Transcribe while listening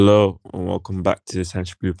Hello and welcome back to the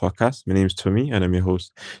Essential Blue podcast. My name is Tommy and I'm your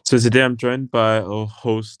host. So today I'm joined by a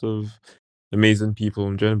host of amazing people.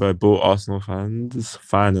 I'm joined by both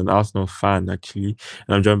and Arsenal fan actually,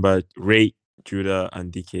 and I'm joined by Ray, Judah,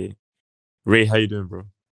 and DK. Ray, how you doing, bro?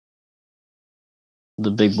 The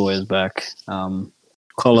big boy is back.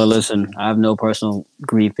 Kola, listen, I have no personal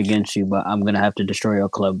grief against you, but I'm gonna have to destroy your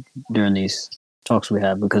club during these talks we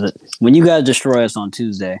have because when you guys destroy us on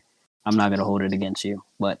Tuesday, I'm not gonna hold it against you.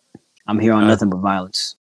 But I'm here on Uh, nothing but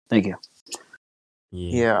violence. Thank you.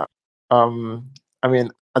 yeah. Yeah. I mean,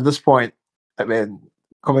 at this point, I mean,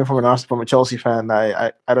 coming from from a Chelsea fan,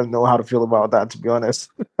 I don't know how to feel about that, to be honest.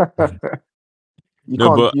 You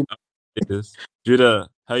No, can't. but it is. Judah,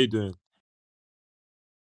 how you doing?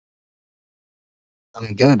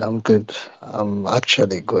 I'm good. I'm good. I'm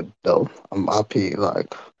actually good though. I'm happy.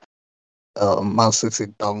 Man City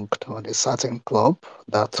dunked on a certain club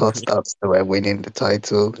that thought that they were winning the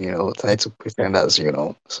title. Title pretenders.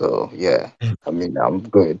 So yeah, I mean, I'm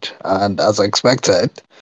good. And as expected,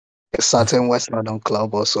 a certain West London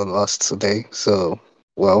club also lost today. So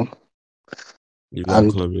well, You that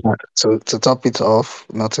and club. to top it off,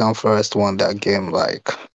 Nottingham Forest won their game As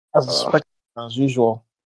uh, expected, as usual.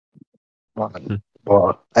 one.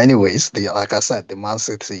 But anyways, the like I said, the Man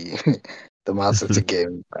City, the Man City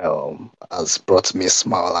game has brought me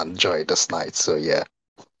smile and joy this night. So yeah,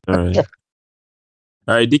 All right.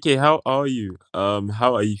 All right, DK, how are you?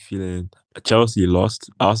 How are you feeling? Chelsea lost,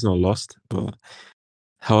 Arsenal lost, but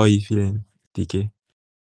how are you feeling, DK?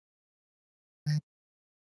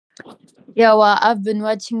 Yeah, well, I've been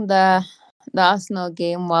watching the Arsenal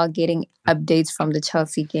game while getting updates from the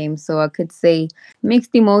Chelsea game, so I could say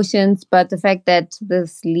mixed emotions. But the fact that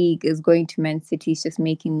this league is going to Man City is just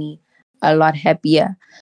making me a lot happier.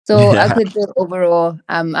 So I Yeah. could say overall,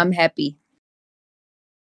 I'm happy.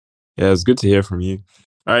 Yeah, it's good to hear from you.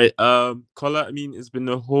 All right, Kola, I mean, it's been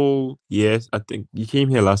a whole year. I think you came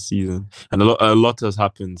here last season, and a lot has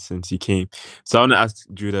happened since you came. So I want to ask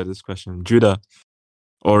Judah this question. Judah,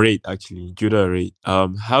 or Rate, actually. Judah or Rate.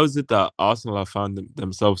 How is it that Arsenal have found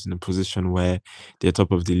themselves in a position where they're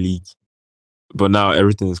top of the league, but now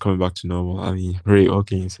everything is coming back to normal? I mean, Rate, what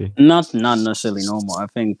can you say? Not necessarily normal. I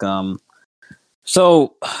think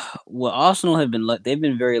so. Well, Arsenal have been they've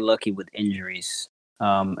been very lucky with injuries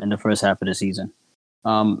in the first half of the season.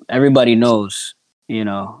 Everybody knows, you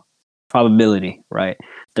know, probability, right?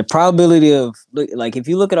 The probability of like if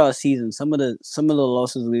you look at our season, some of the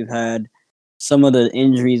losses we've had, some of the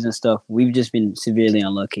injuries and stuff, we've just been severely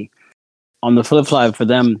unlucky. On the flip side, for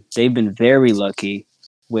them, they've been very lucky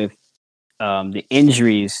with the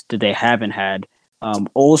injuries that they haven't had.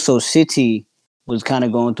 Also, City was kind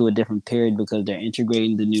of going through a different period because they're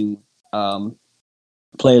integrating the new um,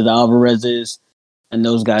 players, the Alvarez's, and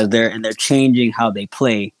those guys there, and they're changing how they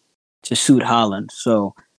play to suit Holland.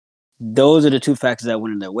 So those are the two factors that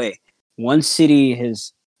went in their way. One City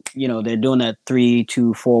has, they're doing that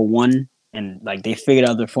 3-2-4-1, and like they figured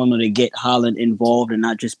out their formula to get Holland involved and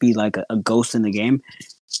not just be like a ghost in the game.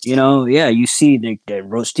 Yeah, you see they're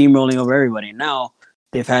steamrolling over everybody. Now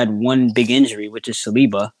they've had one big injury, which is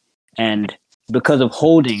Saliba, and because of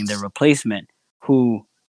holding their replacement, who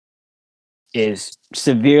is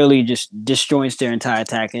severely just disjoints their entire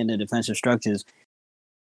attack and the defensive structures.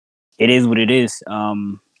 It is what it is.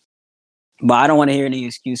 But I don't want to hear any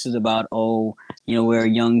excuses about, we're a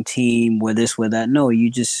young team, we're this, we're that. No, you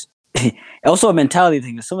just also a mentality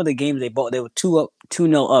thing. Some of the games they were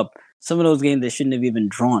 2-0 up. Some of those games they shouldn't have even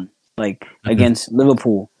drawn, like against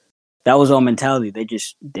Liverpool. That was all mentality. They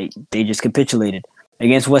just capitulated.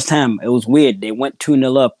 Against West Ham, it was weird. They went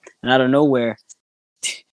 2-0 up, and out of nowhere,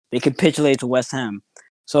 they capitulate to West Ham.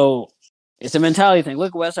 So it's a mentality thing.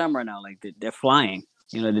 Look at West Ham right now; like they're flying.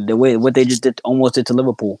 The way what they just almost did to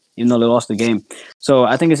Liverpool, even though they lost the game. So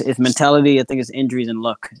I think it's mentality. I think it's injuries and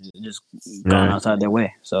luck just gone Right. outside their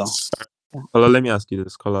way. So Kola, let me ask you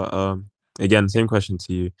this, Kola. Again, same question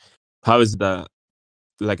to you. How is it that,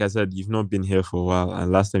 like I said, you've not been here for a while,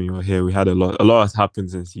 and last time you were here, we had a lot. A lot has happened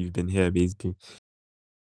since you've been here, basically.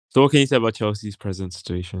 So, what can you say about Chelsea's present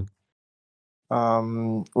situation?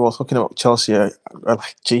 Well, talking about Chelsea,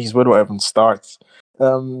 geez, where do I even start?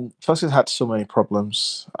 Chelsea's had so many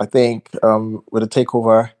problems. I think with the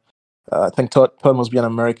takeover, I think Todd must be an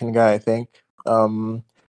American guy. I think.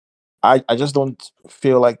 I just don't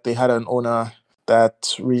feel like they had an owner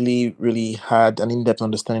that really had an in-depth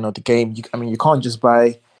understanding of the game. You can't just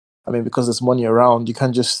buy. I mean, because there's money around, you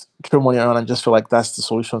can't just throw money around and just feel like that's the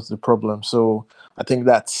solution to the problem. So I think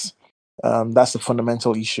that's the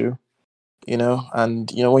fundamental issue,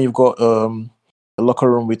 and when you've got a locker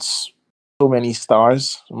room with so many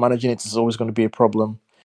stars, managing it is always going to be a problem.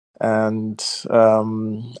 and I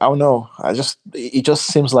don't know. It just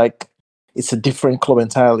seems like it's a different club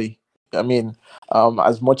entirely. I mean,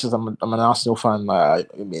 as much as I'm an Arsenal fan, I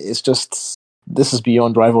mean, it's just this is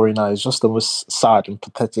beyond rivalry now. It's just the most sad and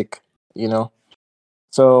pathetic, you know.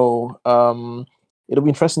 So it'll be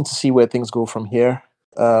interesting to see where things go from here.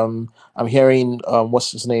 I'm hearing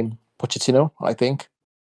what's his name, Pochettino, I think.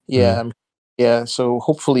 Yeah, Mm. yeah. So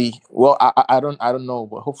hopefully, well, I don't know,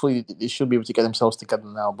 but hopefully they should be able to get themselves together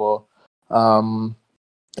now. But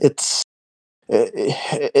it's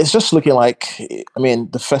it's just looking like, I mean,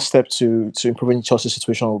 the first step to improving Chelsea's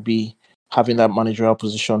situation will be having that managerial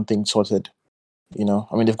position thing sorted. You know,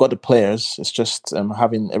 I mean, they've got the players. It's just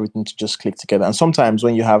having everything to just click together. And sometimes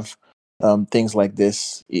when you have things like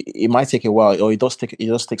this, it might take a while, or it does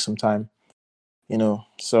take some time. You know,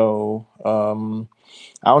 so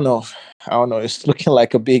I don't know. I don't know. It's looking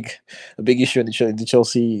like a big issue in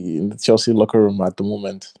the Chelsea locker room at the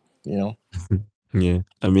moment. You know. Yeah,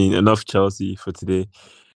 I mean, enough Chelsea for today.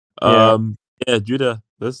 Yeah. Yeah, Judah,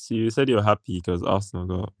 let's see. You said you were happy because Arsenal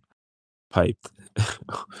got piped.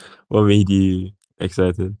 What made you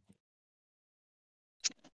excited?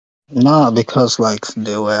 No, because like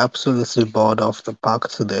they were absolutely bored off the park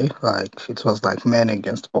today. Like it was like men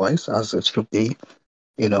against boys, as it should be,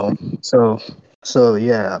 you know. So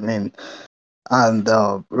yeah, I mean, and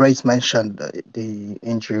Wraith mentioned the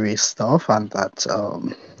injury stuff and that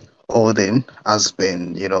Odin has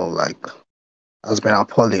been, like has been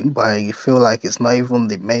appalling. But I feel like it's not even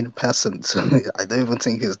the main person. I don't even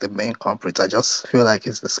think he's the main culprit. I just feel like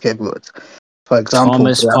he's the scapegoat. For example,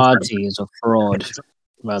 Thomas players like Partey is a fraud,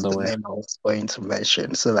 by that's the the way. name I was going to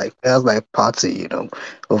mention. So like players like Party,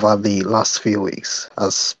 over the last few weeks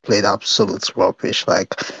has played absolute rubbish.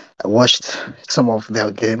 Like I watched some of their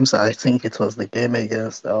games. I think it was the game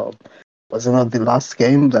against was it not the last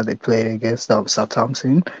game that they played against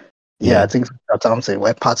Southampton? Yeah, I Yeah. think Southampton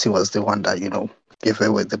where Party was the one that, gave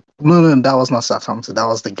away the no, that was not Southampton. That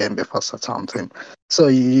was the game before Southampton. So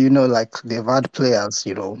like they've had players,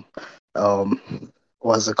 um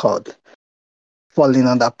what's it called? Falling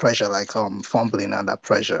under pressure, like fumbling under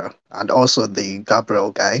pressure, and also the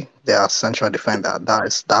Gabriel guy, their central defender.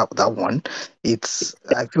 That one. It's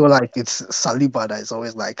I feel like it's Saliba that is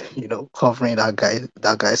always like covering that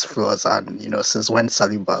guy's flaws, and since when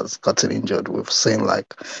Saliba's gotten injured, we've seen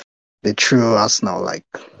like the true Arsenal. Like,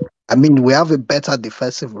 I mean, we have a better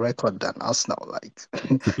defensive record than Arsenal. Like,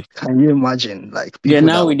 can you imagine like Yeah, people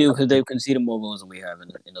now that? we do because they've conceded more goals than we have in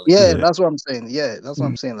the league. Yeah, Yeah. that's what I'm saying. Yeah, that's what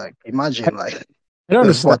I'm saying. Like, imagine like. I don't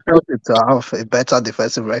For understand. Chelsea to have a better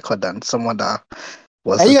defensive record than someone that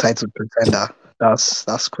was Are the you title pretender,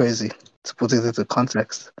 that's crazy to put it into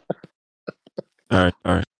context. All right.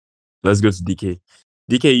 All right. Let's go to DK.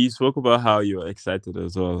 DK, you spoke about how you're excited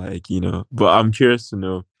as well, like, but I'm curious to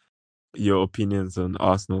know your opinions on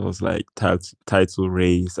Arsenal's like title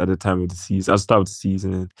race at the time of the season, at the start of the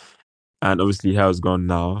season, and obviously how it's gone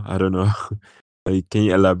now. I don't know. Like, can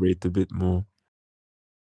you elaborate a bit more?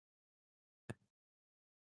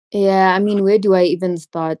 Yeah, I mean, where do I even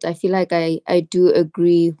start? I feel like I do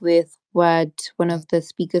agree with what one of the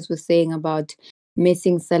speakers was saying about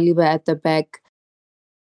missing Saliba at the back.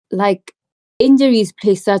 Like, injuries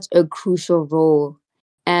play such a crucial role.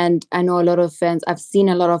 And I know a lot of fans, I've seen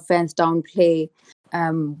a lot of fans downplay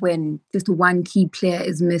when just one key player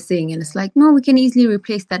is missing. And it's like, no, we can easily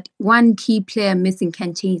replace that. One key player missing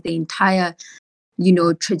can change the entire,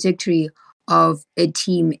 trajectory of a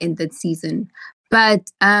team in that season.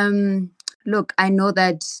 But look, I know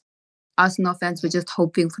that Arsenal fans were just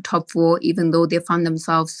hoping for top four, even though they found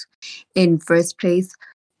themselves in first place.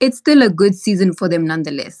 It's still a good season for them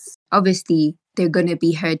nonetheless. Obviously, they're going to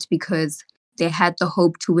be hurt because they had the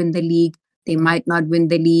hope to win the league. They might not win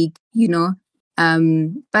the league.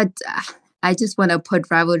 But I just want to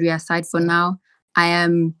put rivalry aside for now. I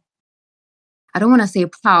don't want to say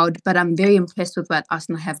proud, but I'm very impressed with what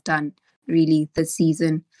Arsenal have done really this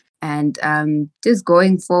season. And just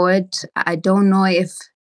going forward, I don't know if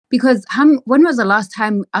because when was the last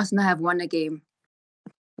time Arsenal have won a game?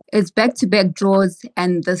 It's back-to-back draws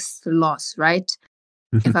and this loss, right?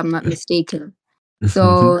 If I'm not mistaken.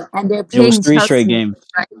 So and they're It was playing 3 straight Chelsea, games.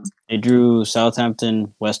 right? They drew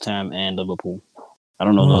Southampton, West Ham, and Liverpool. I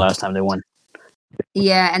don't know the Oh. last time they won.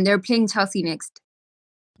 Yeah, and they're playing Chelsea next.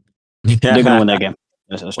 They're gonna win that game.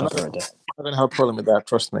 Let's We're stop not it right there. gonna have a problem with that.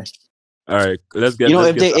 Trust me. All right, let's get You know,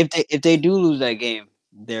 let's if get they if they if they do lose that game,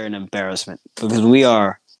 they're an embarrassment because we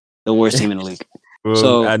are the worst team in the league. well,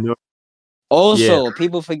 So I know. Yeah, also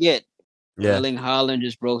people forget yeah. Erling Haaland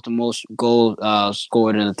just broke the most goals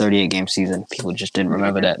scored in a 38-game season. People just didn't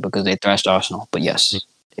remember that because they thrashed Arsenal. But yes,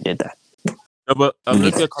 they did that. No, but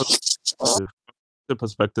let's get the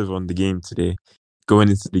perspective on the game today, going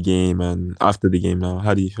into the game and after the game. Now,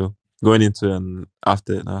 how do you feel going into and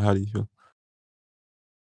after it? Now, how do you feel?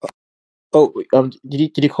 Oh,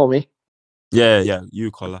 did you call me? Yeah,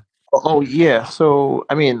 you Kola. Yeah. So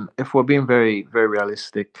I mean, if we're being very very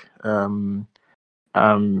realistic, I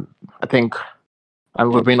think,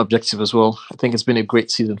 and we're being objective as well. I think it's been a great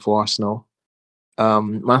season for Arsenal.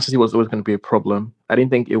 Man City was always going to be a problem. I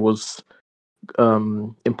didn't think it was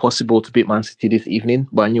impossible to beat Man City this evening,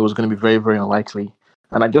 but I knew it was going to be very, very unlikely.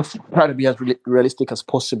 And I just try to be as realistic as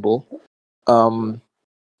possible. Um,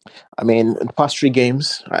 I mean, in the past three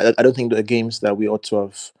games, I don't think there are games that we ought to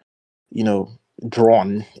have, you know,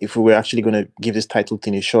 drawn if we were actually going to give this title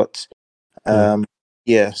thing a shot. Yeah.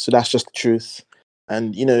 Yeah, so that's just the truth.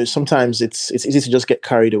 And sometimes it's easy to just get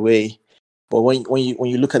carried away. But when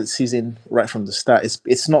you look at the season right from the start,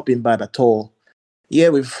 it's not been bad at all. Yeah,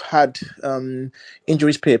 we've had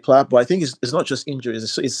injuries play a part, but I think it's not just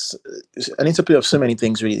injuries. It's an interplay of so many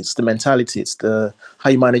things, really. It's the mentality, it's the how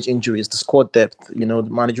you manage injuries, the squad depth, the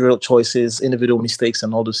managerial choices, individual mistakes,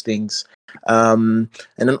 and all those things. And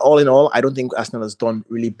then all in all, I don't think Arsenal has done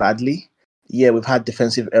really badly. Yeah, we've had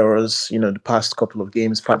defensive errors, the past couple of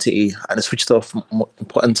games, particularly, and it switched off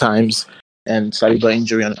important times, and Saliba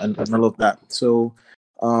injury and all of that. So,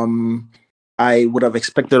 I would have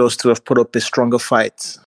expected us to have put up a stronger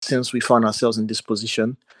fight since we found ourselves in this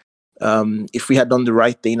position. If we had done the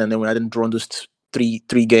right thing and then we hadn't drawn those three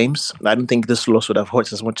games, I don't think this loss would have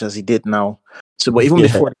hurt as much as it did now. So, but even Yeah.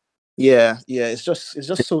 before, yeah, it's just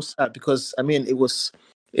so sad because I mean, I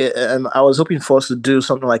was hoping for us to do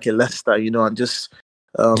something like a Leicester, and just,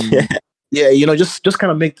 yeah, just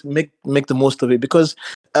kind of make the most of it because,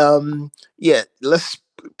 yeah, let's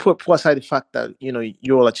put aside the fact that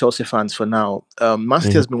you're all Chelsea fans for now. Man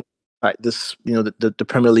City has been like this, the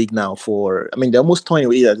Premier League now for. I mean, they're almost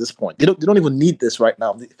 28 at this point. They don't even need this right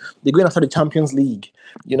now. They're going after the Champions League,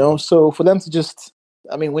 So for them to just,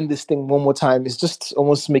 I mean, win this thing one more time is just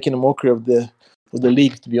almost making a mockery of the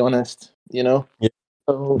league, to be honest. Yeah.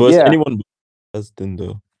 So But is yeah. anyone Aston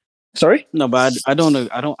though? Sorry. No, but I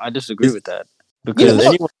disagree Is with that Yeah. is because No.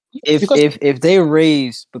 anyone? if Because if if they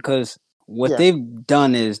raise because what yeah. they've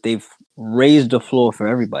done is they've raised the floor for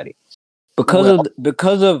everybody Well.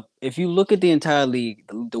 because of if you look at the entire league,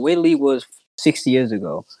 the way the league was 60 years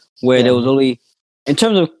ago, where there Yeah. was only in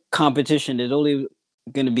terms of competition, there's only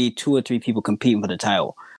going to be two or three people competing for the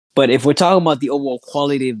title. But if we're talking about the overall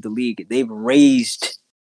quality of the league, they've raised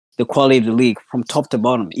the quality of the league from top to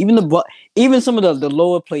bottom. Even some of the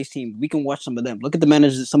lower place teams, we can watch some of them. Look at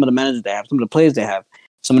some of the managers they have, some of the players they have,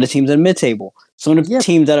 some of the teams at mid table, some of the Yeah.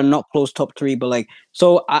 teams that are not close top three. But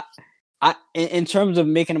in terms of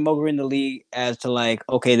making a mugger in the league, as to like,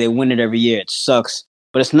 okay, they win it every year, it sucks.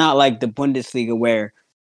 But it's not like the Bundesliga where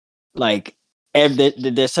like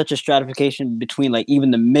there's such a stratification between like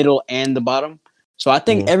even the middle and the bottom. So I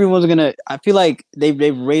think Yeah. everyone's gonna. I feel like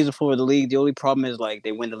they've raised the floor of the league. The only problem is like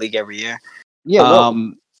they win the league every year. Yeah. Well.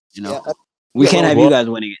 Um, you know, Yeah. we Yeah. can't Well, have you Well, guys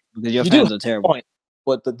winning it because your you do have fans are a terrible. point,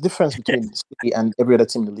 but the difference between City and every other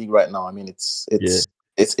team in the league right now, I mean, it's yeah, it's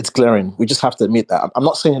it's it's glaring. We just have to admit that. I'm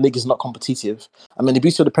not saying the league is not competitive. I mean, the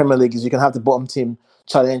beauty of the Premier League is you can have the bottom team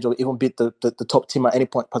challenge or even beat the top team at any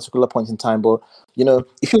particular point in time. But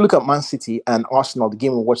if you look at Man City and Arsenal, the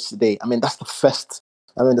game we watched today, I mean, that's the first.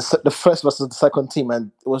 I mean, the first versus the second team,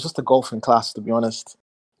 and it was just a golfing class, to be honest.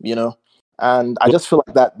 You know, and I but just feel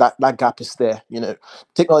like that gap is there.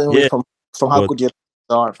 Take nothing away yeah, from how but good the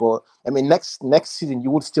are. But I mean, next season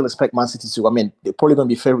you would still expect Man City to. I mean, they're probably going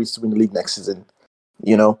to be favorites to win the league next season.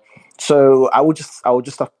 You know, so I would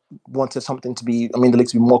just have wanted something to be. I mean, the league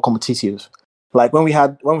to be more competitive. Like when we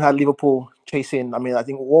had Liverpool chasing. I mean, I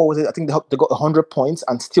think what was it? I think they got 100 points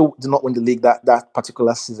and still did not win the league that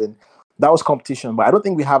particular season. That was competition, but I don't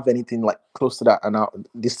think we have anything like close to that now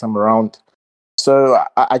this time around. So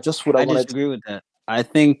I just would I have wanted. disagree with that. I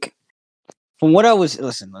think from what I was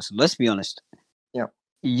listen. Let's be honest. Yeah.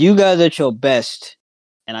 You guys at your best,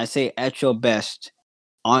 and I say at your best,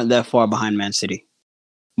 aren't that far behind Man City.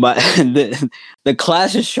 But the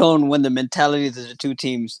clash is shown when the mentalities of the two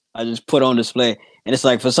teams are just put on display, and it's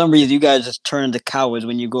like for some reason you guys just turn to cowards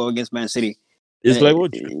when you go against Man City. And it's like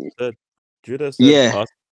what Judah said. Judah said yeah, us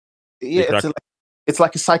Yeah, they could it's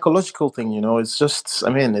like a psychological thing. It's just. I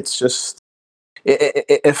mean, it's just.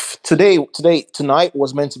 If tonight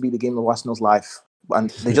was meant to be the game of Arsenal's life, and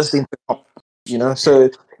they just didn't pick up, so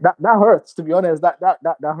that hurts. To be honest,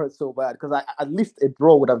 that hurts so bad because at least a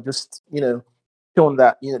draw would have just shown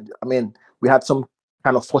that I mean we had some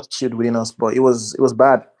kind of fortitude within us, but it was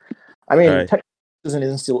bad. I mean, right. season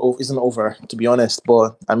isn't over, to be honest.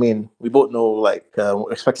 But I mean, we both know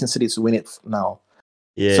we're expecting City to win it now.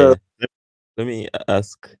 So Yeah. Let me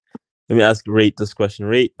ask. Let me ask Rate this question.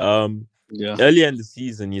 Rate. Yeah. Earlier in the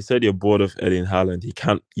season, you said you're bored of Erling Haaland.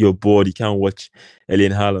 You're bored. You can't watch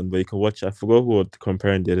Erling Haaland, but you can watch. I forgot who was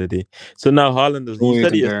comparing the other day. So now Haaland Who He are you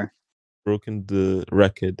said he has comparing? broken the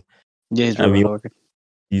record. Yeah, he's I mean, broken.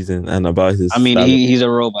 season and about his I mean, salary. he's a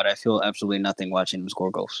robot. I feel absolutely nothing watching him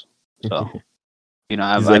score goals. So, He's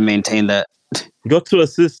I like maintain that. he got 2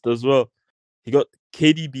 assists as well. He got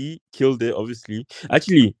KDB killed it. Obviously,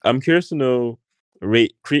 actually, I'm curious to know Ray.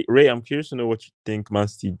 I'm curious to know what you think Man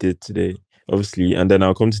City did today. Obviously, and then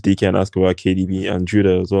I'll come to DK and ask about KDB and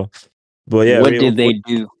Judah as well. But yeah, What Ray, did they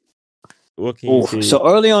do? what can you Oh, say? so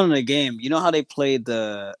early on in the game, you know how they played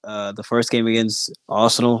the first game against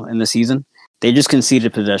Arsenal in the season? They just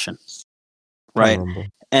conceded possession, Can't right? remember.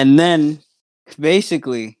 And then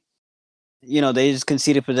basically, they just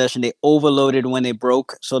conceded possession. They overloaded when they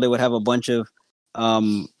broke, so they would have a bunch of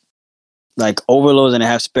um like overloads and they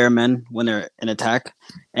have spare men when they're in attack.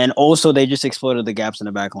 And also they just exploited the gaps in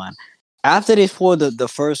the back line. After they scored the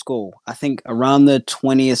first goal, I think around the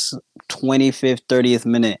 20th, 25th, 30th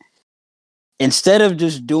minute, instead of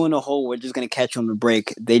just doing a whole we're just gonna catch you on the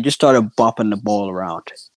break, they just started bopping the ball around.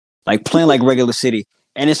 Like playing like regular city.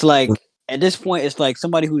 And it's like at this point it's like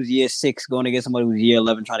somebody who's year 6 going against somebody who's year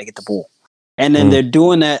 11 trying to get the ball. And then Mm, they're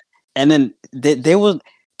doing that, and then they was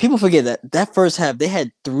people forget that first half they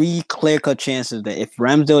had 3 clear cut chances that if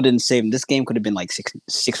Ramsdale didn't save them, this game could have been like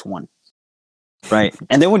 6-1. Right.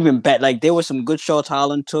 And they would have been bad. Like there was some good shots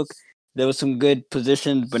Haaland took. There was some good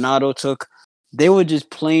positions Bernardo took. They were just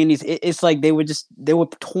playing these. It's like they were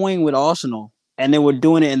toying with Arsenal and they were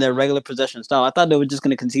doing it in their regular possession style. I thought they were just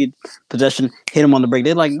going to concede possession, hit them on the break.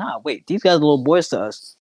 They're like, nah, wait, these guys are little boys to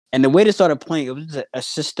us. And the way they started playing, it was just a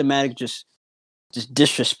systematic, just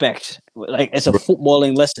disrespect. Like it's a bro,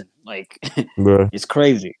 footballing lesson. Like bro. it's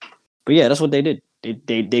crazy. But yeah, that's what they did.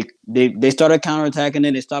 They started counterattacking,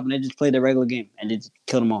 then they stopped and they just played their regular game and they just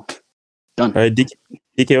killed them off. Done. All right,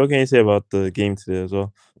 DK, what can you say about the game today as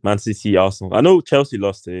well? Man City, Arsenal. I know Chelsea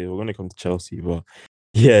lost today. We're gonna come to Chelsea, but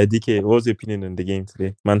yeah, DK, what was your opinion on the game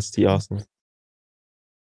today? Man City, Arsenal.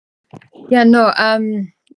 Yeah, no,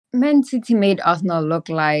 Man City made Arsenal look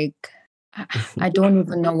like I don't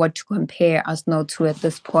even know what to compare Arsenal to at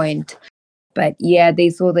this point. But yeah, they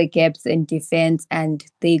saw the gaps in defense and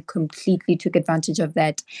they completely took advantage of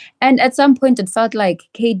that. And at some point, it felt like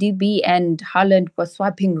KDB and Haaland were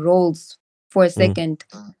swapping roles for a Mm, second.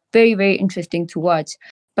 Very, very interesting to watch.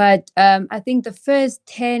 But I think the first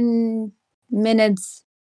 10 minutes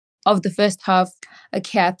of the first half,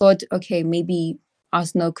 okay, I thought, okay, maybe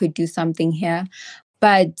Arsenal could do something here.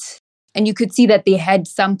 And you could see that they had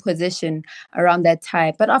some possession around that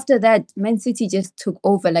time. But after that, Man City just took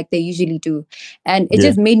over like they usually do. And it yeah.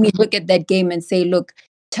 just made me look at that game and say, look,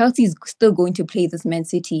 Chelsea's still going to play this Man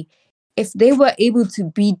City. If they were able to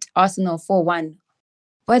beat Arsenal 4-1,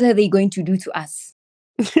 what are they going to do to us?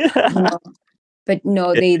 You know? But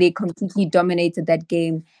no, they completely dominated that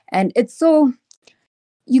game. And it's so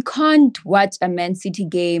you can't watch a Man City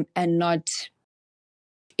game and not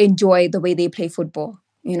enjoy the way they play football.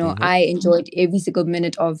 Mhm. I enjoyed every single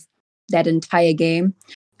minute of that entire game.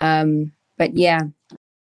 But yeah,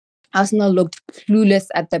 Arsenal looked clueless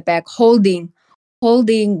at the back. Holding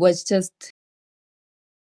was just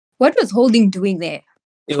what was Holding doing there?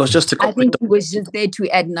 it was just to I complete think he was just there to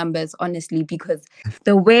add numbers, honestly, because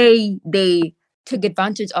the way they took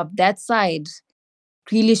advantage of that side,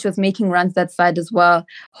 Grealish was making runs that side as well.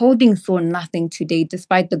 Holding saw nothing today,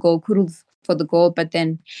 despite the goal. Kudos for the goal, but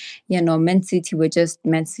then, Man City were just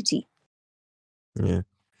Man City. Yeah.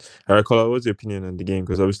 All right, Kola, what's your opinion on the game?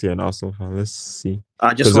 Because obviously you're an Arsenal fan. Let's see.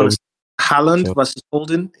 I just Because want to obviously, say Haaland versus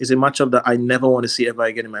Holden is a matchup that I never want to see ever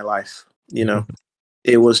again in my life.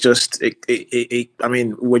 It was just, I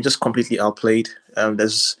mean, we're just completely outplayed.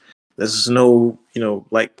 There's no,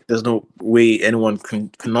 there's no way anyone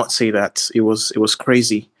cannot say that. It was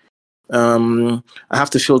crazy. I have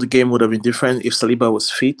to feel the game would have been different if Saliba was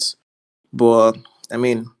fit, but I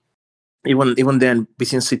mean, even then,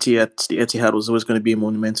 beating City at the Etihad was always going to be a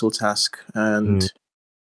monumental task. mm, And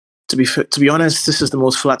to be honest, this is the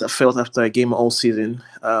most flat I felt after a game all season.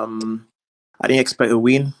 I didn't expect a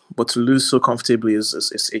win, but to lose so comfortably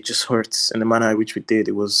it just hurts in the manner in which we did.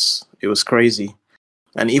 It was crazy,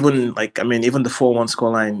 and even the 4-1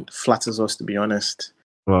 scoreline flatters us, to be honest.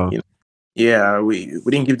 wow. You know, yeah, we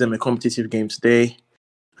didn't give them a competitive game today,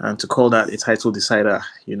 and to call that a title decider,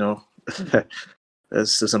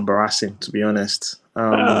 it's embarrassing, to be honest.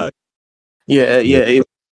 Ah, Yeah, yeah.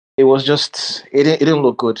 it was just it didn't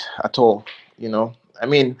look good at all. I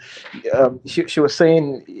mean, she was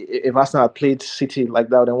saying if Arsenal had played City like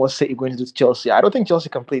that, then what's City going to do to Chelsea? I don't think Chelsea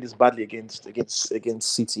can play this badly against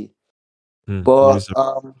City. You'd be But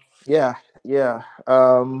yeah, yeah.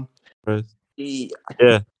 surprised. We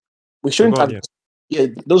Yeah, we so go shouldn't on. have. Yeah, Yeah,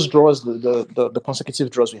 those draws, the consecutive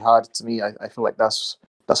draws we had. To me, I feel like that's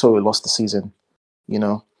why we lost the season. You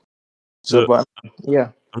know. So, so but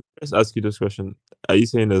yeah. I'm just ask you this question: are you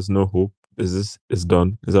saying there's no hope? Is this is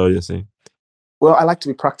done? Is that what you're saying? Well, I like to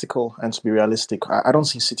be practical and to be realistic. I don't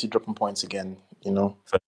see City dropping points again. Fair,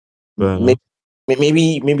 fair Maybe,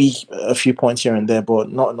 enough. maybe a few points here and there,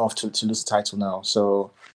 but not enough to lose the title now.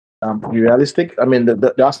 So, to be realistic, I mean,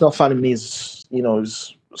 the Arsenal fan in me is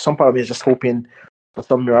some part of me is just hoping for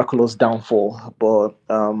some miraculous downfall, but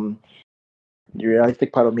the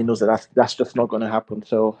realistic part of me knows that that's just not going to happen.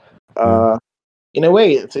 So, Mm. in a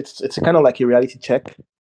way, it's kind of like a reality check.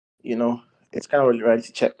 you know, it's kind of a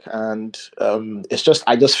reality check, and it's just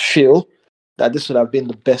I just feel that this would have been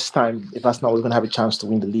the best time if Arsenal was going to have a chance to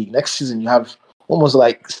win the league next season. You have almost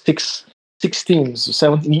like six teams,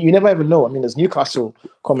 17. You never ever know. I mean, there's Newcastle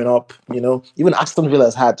coming up. Even Aston Villa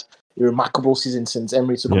has had a remarkable season since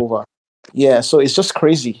Emery took Yeah, over. Yeah, so it's just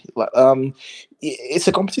crazy. Like, it's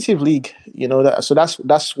a competitive league. So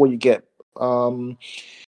that's what you get.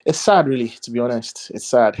 It's sad, really, to be honest. It's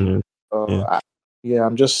sad. yeah, yeah. Yeah,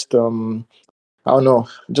 I'm just I don't know,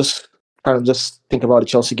 just kind of just think about the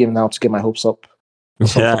Chelsea game now to get my hopes up for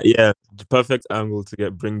something. Yeah, yeah. The perfect angle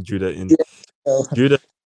to bring Judah in. Yeah. Judah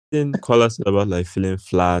in Kola said about like feeling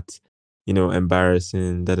flat,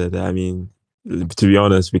 embarrassing, da da da. I mean, to be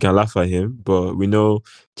honest, we can laugh at him, but we know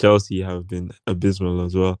Chelsea have been abysmal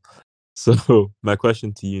as well. So my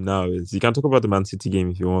question to you now is: you can talk about the Man City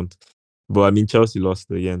game if you want, but I mean Chelsea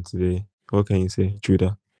lost again today. What can you say,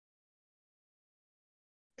 Judah?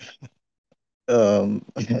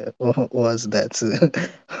 What's that?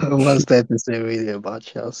 What's that to say really about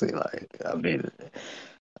Chelsea? Like, I mean,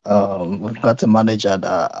 we've got a manager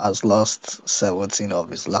that has lost 17 of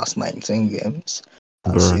his last 19 games.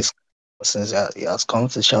 As Bruh. he's since he has come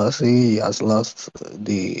to Chelsea, he has lost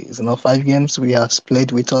it's not 5 games we has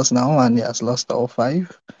played with us now, and he has lost all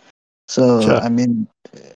 5. So Chat. I mean,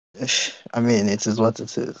 it is what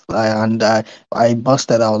it is. I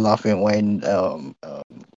busted out laughing when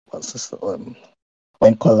what's this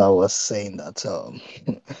when Kola was saying that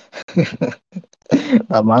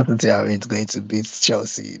that Man City are going to beat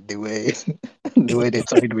Chelsea the way the way they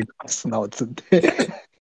tried with Arsenal today.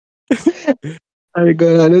 I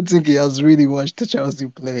don't think he has really watched the Chelsea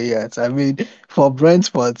play yet. I mean, for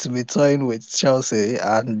Brentford to be toying with Chelsea,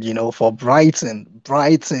 and for Brighton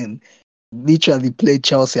literally played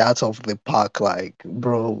Chelsea out of the park. Like,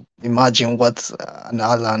 bro, imagine what an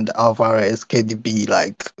Haaland, Alvarez, KDB,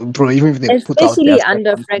 like, bro, even if they put out their Especially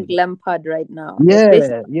under second Frank team. Lampard right now.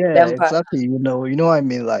 Especially Yeah, Lampard. exactly. What I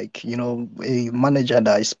mean, like, a manager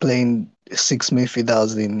that is playing 6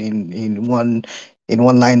 midfielders in one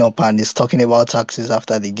lineup and is talking about tactics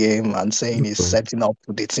after the game and saying he's setting up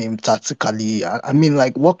the team tactically. I mean,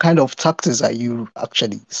 like, what kind of tactics are you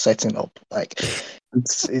actually setting up? Like,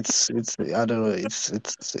 it's I don't know, It's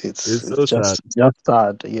it's so sad. just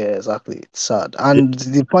sad. Yeah, exactly. It's sad. Yeah, And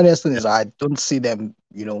the funniest thing is I don't see them,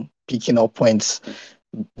 picking up points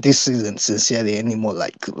this season sincerely anymore.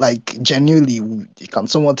 Like genuinely, can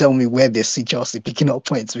someone tell me where they see Chelsea picking up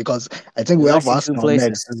points? Because I think we There's have actually two Arsenal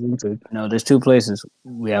next, places. isn't it? No, there's two places.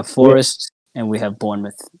 We have We Forest and we have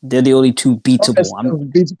Bournemouth. They're the only two beatable.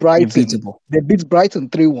 Forest beat They're Brighton. beatable. They beat Brighton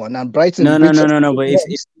 3-1, and Brighton No, no, beat no, us no, no. But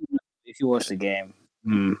once. if you watch the game,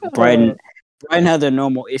 Uh, Brighton had their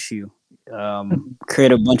normal issue.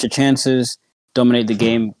 Create a bunch of chances, dominate the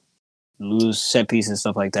game, lose set pieces and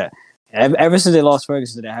stuff like that. Ever since they lost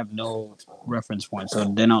Ferguson, they have no reference point, so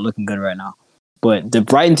they're not looking good right now. But the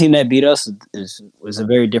Brighton team that beat us was a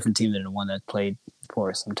very different team than the one that played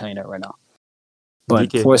Forest. I'm telling you that right now. But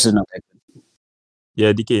DK. Forest is not that good.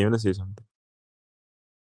 Yeah, DK, you wanna say something?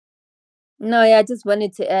 No, yeah, I just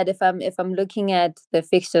wanted to add if I'm looking at the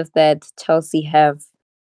fixtures that Chelsea have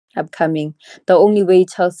upcoming, the only way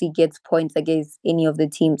Chelsea gets points against any of the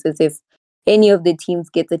teams is if any of the teams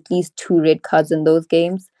gets at least 2 red cards in those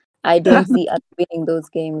games. I don't see us winning those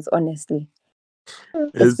games, honestly.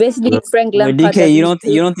 It's Especially if Frank With Lampard DK, doesn't you change don't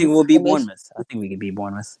think his we'll beat formation. Bournemouth? I think we could beat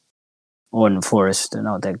Bournemouth or in Forest. They're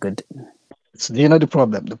not that good. so, the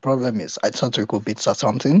problem? The problem is I thought we could beat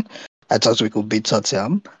Southampton. I thought we could beat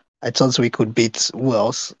Tottenham. I thought we could beat who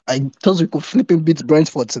else? I thought we could flipping beat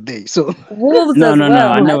Brentford today. So Wolves No, as no, no.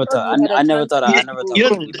 well. I I never thought thought. we had a I never chance thought. to Yeah, I beat never thought you we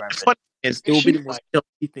Wolves. know, could beat the Brentford. funny is it will be the most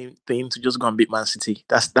Chelsea thing to just go and beat Man City.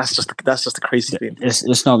 That's just the crazy thing.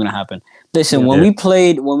 It's not gonna happen. Listen, Yeah. when Yeah.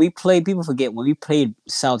 we played, people forget when we played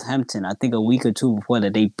Southampton. I think a week or two before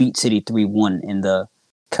that, they beat City 3-1 in the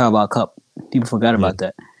Carabao Cup. People forgot Yeah. about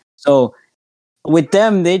that. So with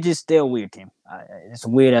them, they're a weird team. It's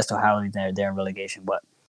weird as to how they're in relegation, but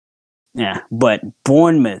yeah. But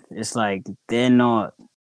Bournemouth, it's like they're not.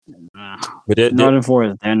 But Northern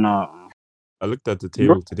Forest, they're not. I looked at the bro,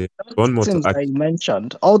 table today. those One more to teams that act. you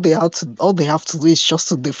mentioned, all they have to do is just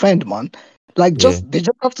to defend, man. Like Yeah. they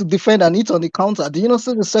just have to defend and hit on the counter. Do you know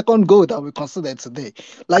see the second goal that we considered today?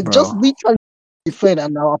 Like just Bro, literally defend,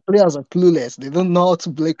 and our players are clueless. They don't know how to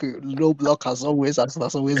break a low block as always, as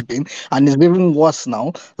that's always been, and it's even worse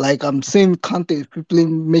now. Like I'm seeing Kante people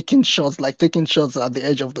making shots, like taking shots at the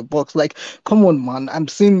edge of the box. Like, come on, man! I'm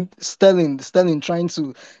seeing Sterling trying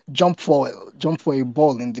to jump for a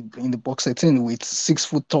ball in the box 18 with 6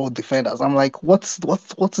 foot tall defenders. I'm like, what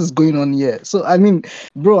is going on here? So I mean,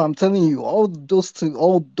 bro, I'm telling you, all those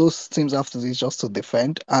teams have to do is just to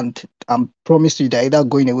defend, and I'm promise you they're either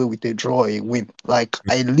going away with a draw or a win. Like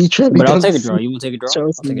I literally but I'll don't take a see draw. You want to take a draw? I'll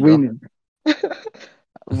Chelsea take a draw. winning.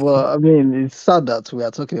 Well, I mean, it's sad that we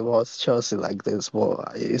are talking about Chelsea like this,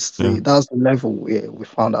 but Yeah. that's the level we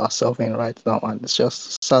found ourselves in right now, and it's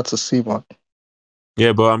just sad to see, man.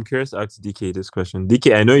 Yeah, but I'm curious to ask DK this question.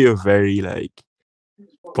 DK, I know you're very like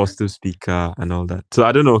positive speaker and all that. So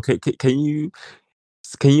I don't know. Can you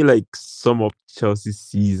like sum up Chelsea's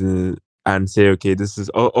season and say, okay, this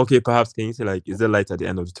is okay. Perhaps can you say like, is there light at the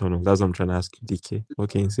end of the tunnel? That's what I'm trying to ask you, DK. What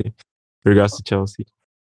can you say in regards to Chelsea?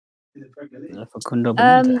 The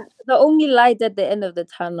only light at the end of the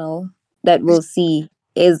tunnel that we'll see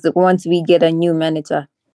is once we get a new manager,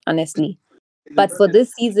 honestly. But for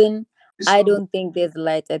this season, I don't think there's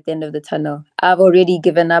light at the end of the tunnel. I've already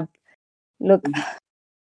given up. Look,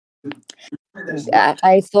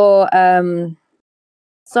 I saw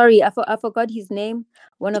sorry, I forgot his name.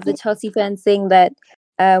 One of the Chelsea fans saying that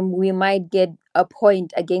we might get a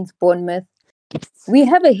point against Bournemouth. We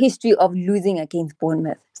have a history of losing against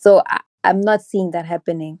Bournemouth, so I'm not seeing that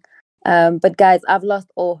happening. But guys, I've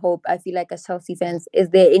lost all hope. I feel like as Chelsea fans,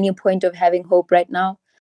 is there any point of having hope right now?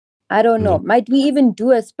 I don't know. No. Might we even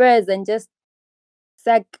do a Spurs and just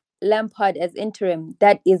sack Lampard as interim?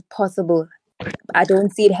 That is possible. I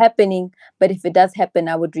don't see it happening, but if it does happen,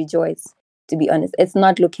 I would rejoice. To be honest, it's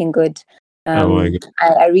not looking good. Oh my god.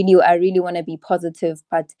 I really want to be positive,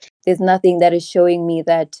 but there's nothing that is showing me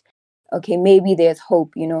that okay, maybe there's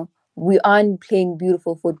hope. We aren't playing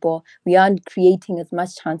beautiful football. We aren't creating as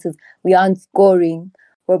much chances. We aren't scoring.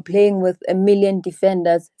 We're playing with a million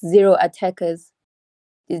defenders, zero attackers.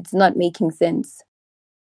 It's not making sense.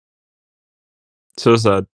 So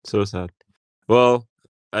sad. So sad. Well,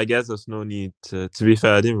 I guess there's no need to be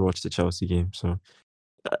fair, I didn't watch the Chelsea game, so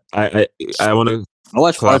I I want to I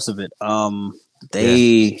watched clap. parts of it. Yeah.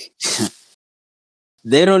 They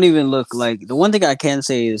they don't even look like the one thing I can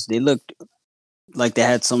say is they looked like they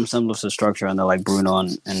had some semblance of structure under like Bruno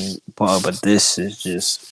and Paul, but this is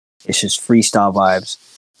just freestyle vibes.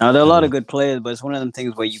 Now there are a lot of good players, but it's one of them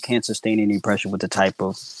things where you can't sustain any pressure with the type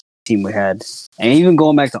of team we had. And even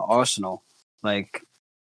going back to Arsenal, like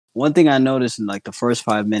one thing I noticed in like the first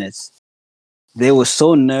 5 minutes, they were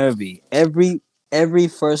so nervy. Every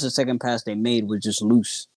first and second pass they made was just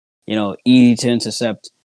loose, easy to intercept.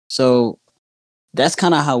 So that's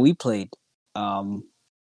kind of how we played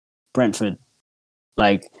Brentford.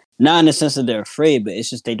 Like, not in the sense that they're afraid, but it's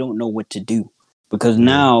just they don't know what to do because Yeah.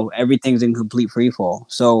 now everything's in complete free fall.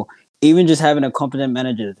 So even just having a competent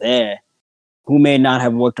manager there who may not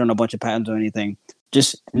have worked on a bunch of patterns or anything,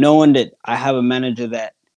 just knowing that I have a manager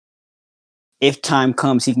that if time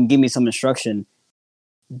comes, he can give me some instruction.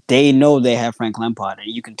 They know they have Frank Lampard, and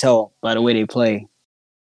you can tell by the way they play,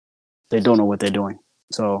 they don't know what they're doing.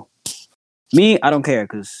 So me, I don't care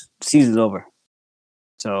because season's over.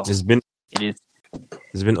 So It's been it is.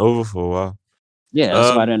 it's been over for a while. Yeah,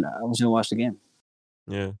 that's why I was gonna watch the game.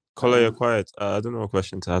 Yeah. Kola, you're quiet. I don't know what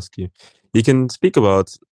question to ask you. You can speak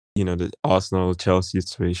about, the Arsenal Chelsea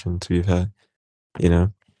situation to we've had,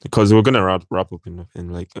 because we're gonna wrap up in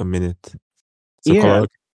like a minute. So Yeah, Kola,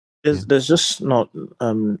 yeah. there's just not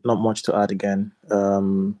much to add again. I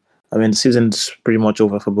mean, the season's pretty much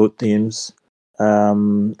over for both teams.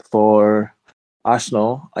 For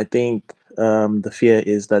Arsenal, I think the fear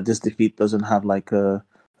is that this defeat doesn't have like a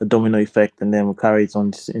domino effect, and then we'll carry it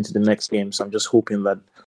on into the next game. So I'm just hoping that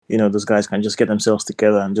those guys can just get themselves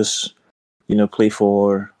together and just play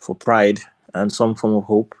for pride and some form of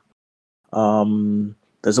hope.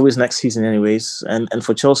 There's always next season, anyways. And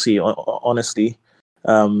for Chelsea, honestly,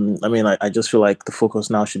 I just feel like the focus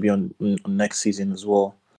now should be on next season as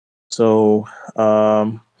well. So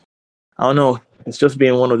I don't know. It's just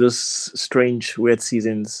been one of those strange, weird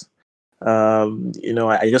seasons. I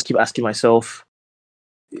just keep asking myself,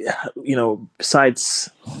 besides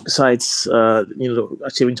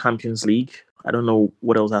achieving Champions League, I don't know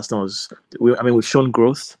what else Arsenal is. We've shown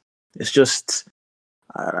growth. It's just,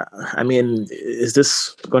 is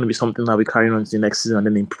this going to be something that we carry on to the next season and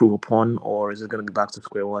then improve upon, or is it going to be back to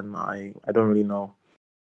square one? I don't really know.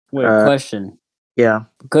 Wait, question. Yeah.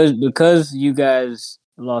 Because you guys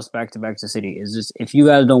lost back to back to City, is this, if you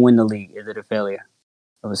guys don't win the league, is it a failure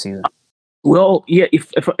of a season? Well, yeah.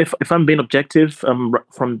 If I'm being objective,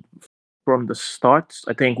 from the start,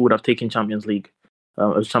 I think we would have taken Champions League,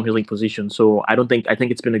 as Champions League position. So I think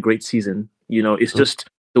it's been a great season. It's just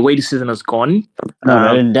the way the season has gone.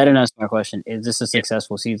 No, that didn't answer my question. Is this a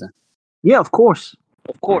successful season? Yeah, of course.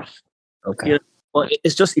 Okay. Yeah. Well,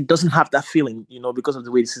 it's just it doesn't have that feeling, because of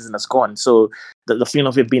the way the season has gone. So the feeling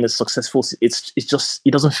of it being a successful, it's just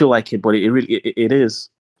it doesn't feel like it, but it really it is.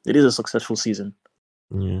 It is a successful season.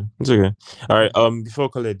 Yeah, it's okay. All right. Before we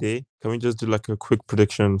call it a day, can we just do like a quick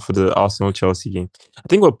prediction for the Arsenal Chelsea game? I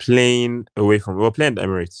think we're playing we're playing the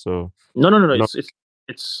Emirates, so No.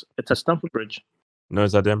 It's at Stamford Bridge. no,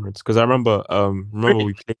 it's at the Emirates because I remember Really?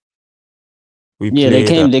 we played.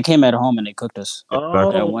 They came at home and they cooked us.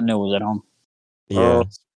 Exactly. That 1-0 was at home. Yeah, Okay.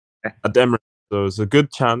 at the Emirates, so it's a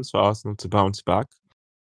good chance for Arsenal to bounce back.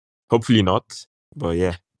 Hopefully not, but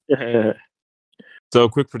yeah. So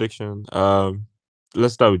quick prediction.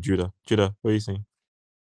 Let's start with Judah. Judah, what are you saying?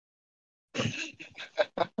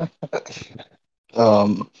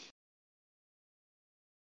 I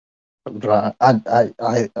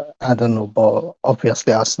don't know, but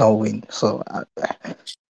obviously Arsenal win, so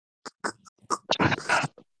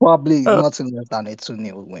probably nothing less than a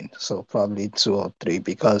 2-0 win. So probably 2 or 3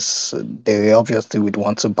 because they obviously would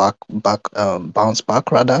want to bounce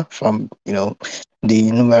back rather from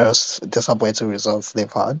the numerous disappointing results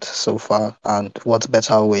they've had so far. And what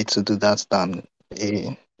better way to do that than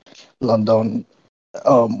a London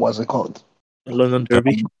what's it called? London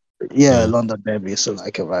Derby. Yeah, London Derby, so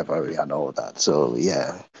like a rivalry and all that. So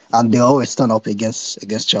yeah, and they always turn up against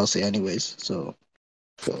Chelsea, anyways. So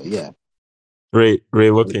yeah. Ray,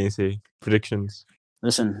 what can you say? Predictions.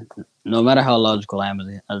 Listen, no matter how logical I am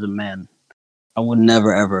as a man, I would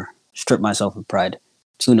never ever strip myself of pride.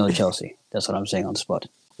 2-0 Chelsea. That's what I'm saying on the spot.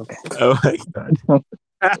 Okay. Oh my god.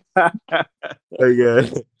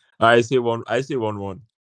 Okay. I say 1-1.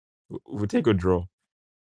 We'll take a draw.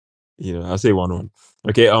 I'll say 1-1.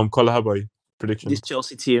 Okay, Kola, how about you? Predictions. This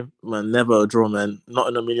Chelsea team, man, never a draw, man. Not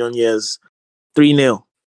in a million years. 3-0.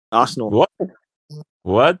 Arsenal.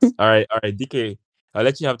 What? All right, DK. I'll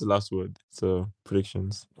let you have the last word. So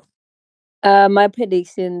predictions. My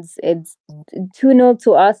predictions, it's 2-0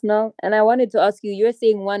 to Arsenal. And I wanted to ask you, you're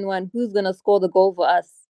saying 1-1. Who's gonna score the goal for us?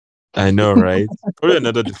 I know, right? Probably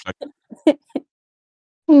another deflection.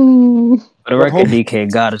 For the record, DK,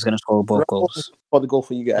 God is gonna score both goals. For the goal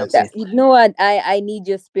for you guys. Yeah, you know what? I need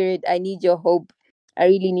your spirit. I need your hope. I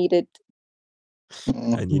really need it.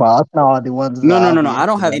 But Arsenal are the ones. No. I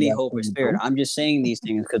don't have any hope or spirit. I'm just saying these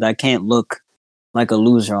things because I can't look like a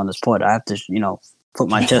loser on the spot. I have to, put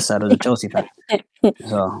my chest out as a Chelsea fan.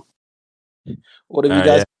 So, what have you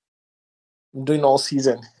guys been doing all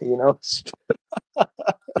season? Yeah.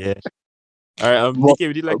 All right. DK,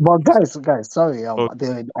 would you like? But guys, sorry. I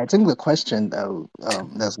think the question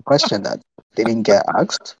there's a question that didn't get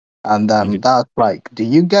asked, and that's like, do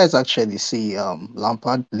you guys actually see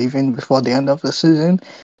Lampard leaving before the end of the season?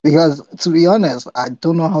 Because to be honest, I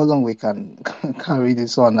don't know how long we can carry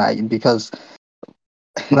this on. Because,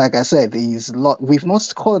 like I said, we've not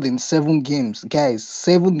scored in 7 games, guys.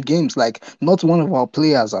 7 games. Like, not one of our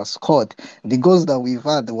players has scored. The goals that we've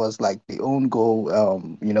had was like the own goal,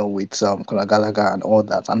 with Kola Gallagher and all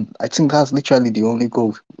that. And I think that's literally the only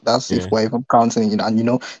goal. That's if we're even counting,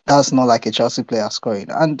 and that's not like a Chelsea player scoring.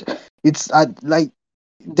 And it's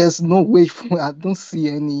there's no way. I don't see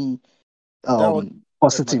any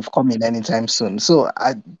positive coming anytime soon. So,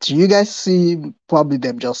 do you guys see probably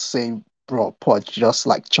them just saying, bro, Poch, just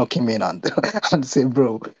like chuck him in and say,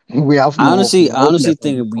 bro, we have no I honestly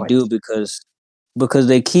think we do because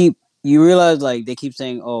you realize they keep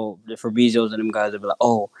saying, oh, the Fabrizios and them guys will be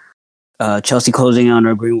like, Chelsea closing on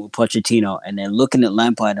our agreement with Pochettino, and then looking at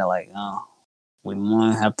Lampard, they're like, oh, we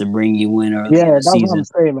might have to bring you in early in the season. What I'm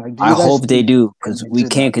saying. Like, I hope they do because we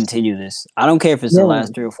can't continue this. I don't care if it's the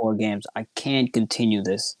last 3 or 4 games. I can't continue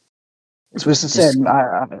this. As I said, Just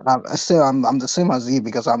I still I'm the same as you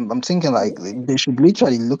because I'm thinking like they should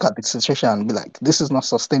literally look at the situation and be like, this is not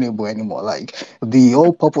sustainable anymore. Like the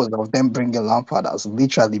whole purpose of them bringing Lampard has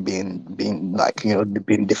literally been like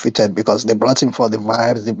been defeated because they brought him for the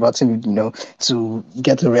vibes, they brought him to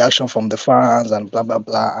get a reaction from the fans and blah blah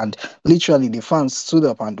blah, and literally the fans stood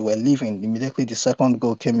up and were leaving immediately. The second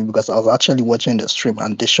goal came in because I was actually watching the stream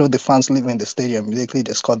and they showed the fans leaving the stadium immediately.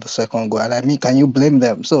 They scored the second goal, and I mean, can you blame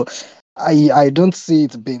them? So. I don't see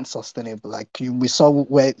it being sustainable. We saw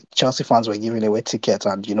where Chelsea fans were giving away tickets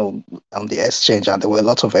and on the exchange, and there were a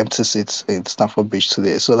lot of empty seats in Stamford Bridge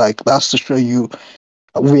today. So that's to show you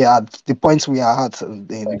we are at the points we are at in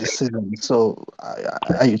the season. So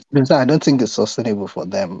I don't think it's sustainable for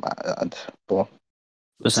them. But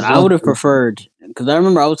listen. it's I just would have preferred because I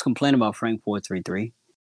remember I was complaining about Frank 4-3-3,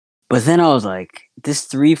 but then I was like, this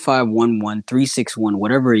 3-5-1-1, 3-6-1,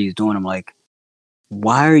 whatever he's doing. I'm like,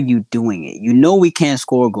 why are you doing it? You know we can't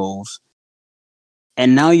score goals.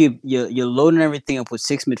 And now you're loading everything up with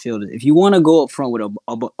 6 midfielders. If you want to go up front with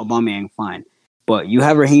Aubameyang, fine. But you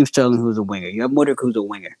have Raheem Sterling, who's a winger. You have Mudryk, who's a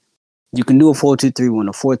winger. You can do a 4-2-3-1,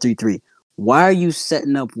 a 4-3-3. Why are you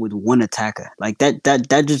setting up with one attacker? Like that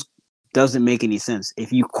just doesn't make any sense.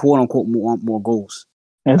 If you quote unquote want more goals,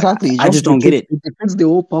 like exactly. It I just just don't get it. it defeats the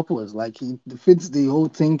whole purpose. Like it defeats the whole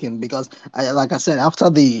thinking because like I said,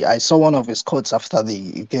 I saw one of his quotes after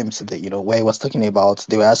the game today, where he was talking about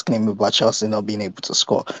they were asking him about Chelsea not being able to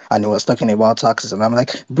score, and he was talking about taxes, and I'm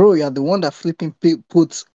like, bro, you're the one that flipping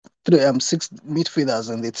puts three 6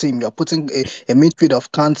 midfielders in the team. You're putting a midfield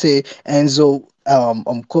of Kante, Enzo,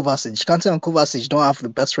 Kovacic. Kante and Kovacic don't have the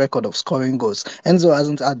best record of scoring goals. Enzo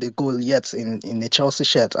hasn't had the goal yet in the Chelsea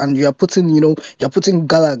shirt, and you're putting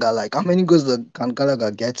Gallagher. Like, how many goals can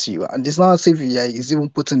Gallagher get you? And it's not as if he's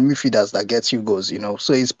even putting midfielders that get you goals.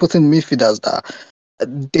 So he's putting midfielders that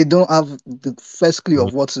they don't have the first clue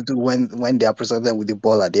of what to do when they are presented with the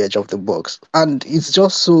ball at the edge of the box, and it's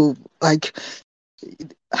just so like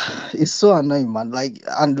it's so annoying, man.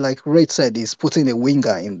 Like Wraith said, he's putting a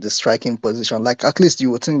winger in the striking position. Like at least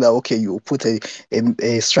you would think that okay, you put a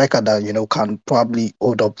striker that can probably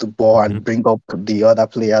hold up the ball and bring up the other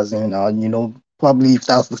players in, and probably if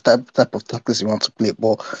that's the type of tactics you want to play.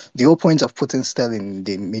 But the whole point of putting Sterling in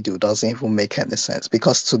the middle doesn't even make any sense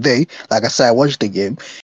because today, like I said, I watched the game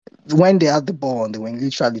when they had the ball on the wing,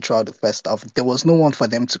 literally throughout the first half, there was no one for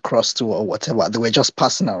them to cross to or whatever. They were just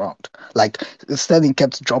passing around. Like Sterling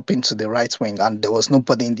kept dropping to the right wing, and there was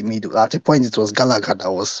nobody in the middle. At a point, it was Gallagher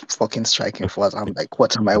that was fucking striking for us. I'm like,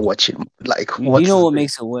 what am I watching? Like, You what know is what this?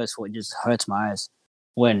 makes it worse? What just hurts my eyes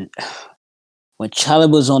when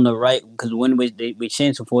Chalobah's on the right because when we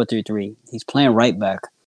changed to 4-3-3, he's playing right back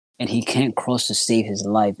and he can't cross to save his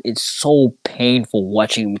life. It's so painful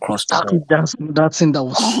watching him cross the Exactly, ball. that's thing that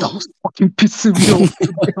was fucking pissing me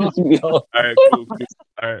off. Yo. All right, cool.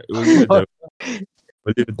 All right, we'll leave it there.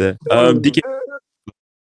 We'll leave it there. DK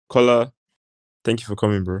Kola, thank you for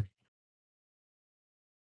coming, bro.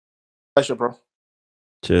 Pleasure, bro.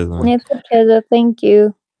 Cheers, man. It's a pleasure. Thank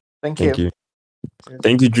you. Thank Thank you. you.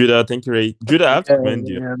 Thank you, Judah. Thank you, Ray. Judah, I have to Yeah, commend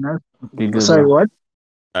you. yeah, no. You're good, Sorry, bro. what?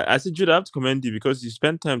 I said, Judah, I have to commend you because you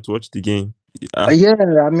spent time to watch the game. Yeah,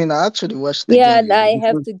 I mean, I actually watched the Yeah, game, and I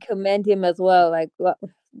have to commend him as well. Like,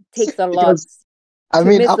 takes a lot because I to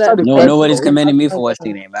mean, miss after a the No, first nobody's goal, commending me for Arsenal watching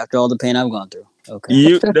game. the game after all the pain I've gone through. Okay.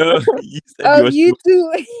 You said you Oh, watched you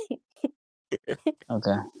too.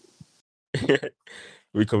 Okay.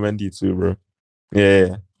 we commend you too, bro.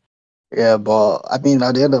 Yeah. yeah, but I mean,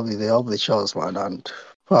 at the end of the day, all the shows, man, and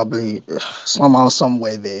probably somehow, some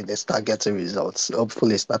way, they start getting results.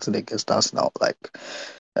 Hopefully, starting against us now. Like,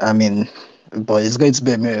 I mean, but it's going to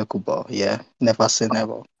be a miracle. But yeah, never say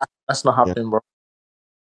never. That's not Yeah. happening, bro.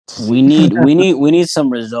 We need some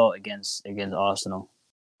result against Arsenal.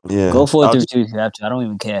 Yeah. Go 4-3-3 if you have to. I don't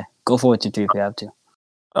even care. Go 4-3-3 if you have to.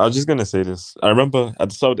 I was just gonna say this. I remember at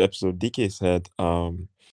the start of the episode, DK said,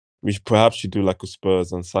 we perhaps should do like a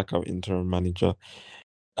Spurs and sack our interim manager.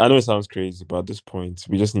 I know it sounds crazy, but at this point,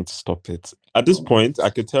 we just need to stop it. At this point, I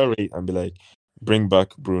could tell Ray and be like, bring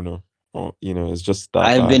back Bruno. Or, it's just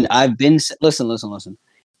that bad. Listen.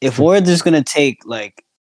 If we're just gonna take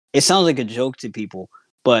it sounds like a joke to people,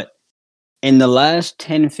 but in the last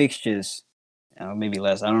 10 fixtures, maybe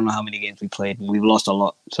less. I don't know how many games we played. We've lost a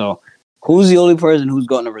lot. So, who's the only person who's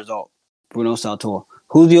gotten a result? Bruno Saltor.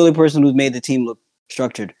 Who's the only person who's made the team look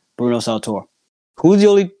structured? Bruno Saltor. Who's the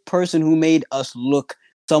only person who made us look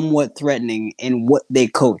somewhat threatening in what they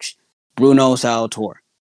coach? Bruno Saltor.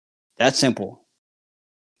 That's simple.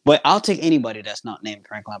 But I'll take anybody that's not named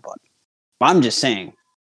Frank Lampard. But I'm just saying,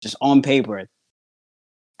 just on paper,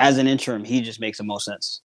 as an interim, he just makes the most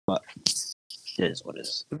sense. But it is what it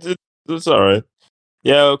is. It's all right.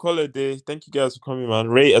 Yeah, I'll call it a day. Thank you guys for coming, man.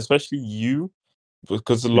 Ray, especially you,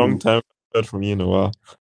 because it's a long time I've heard from you in a while.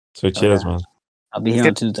 So cheers, Okay. man. I'll be here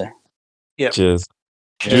on Tuesday. Yep. Cheers.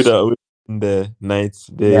 Cheers. Judah in the night,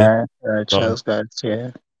 day. Yeah, cheers, guys.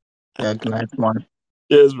 Yeah, good night, man.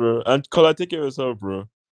 Cheers, bro. And Kola, take care of yourself, bro.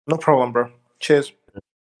 No problem, bro. Cheers.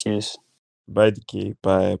 Cheers. Bye, DK.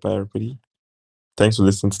 Bye, everybody. Thanks for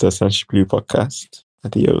listening to the Essentially Blue podcast.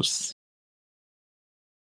 Adios.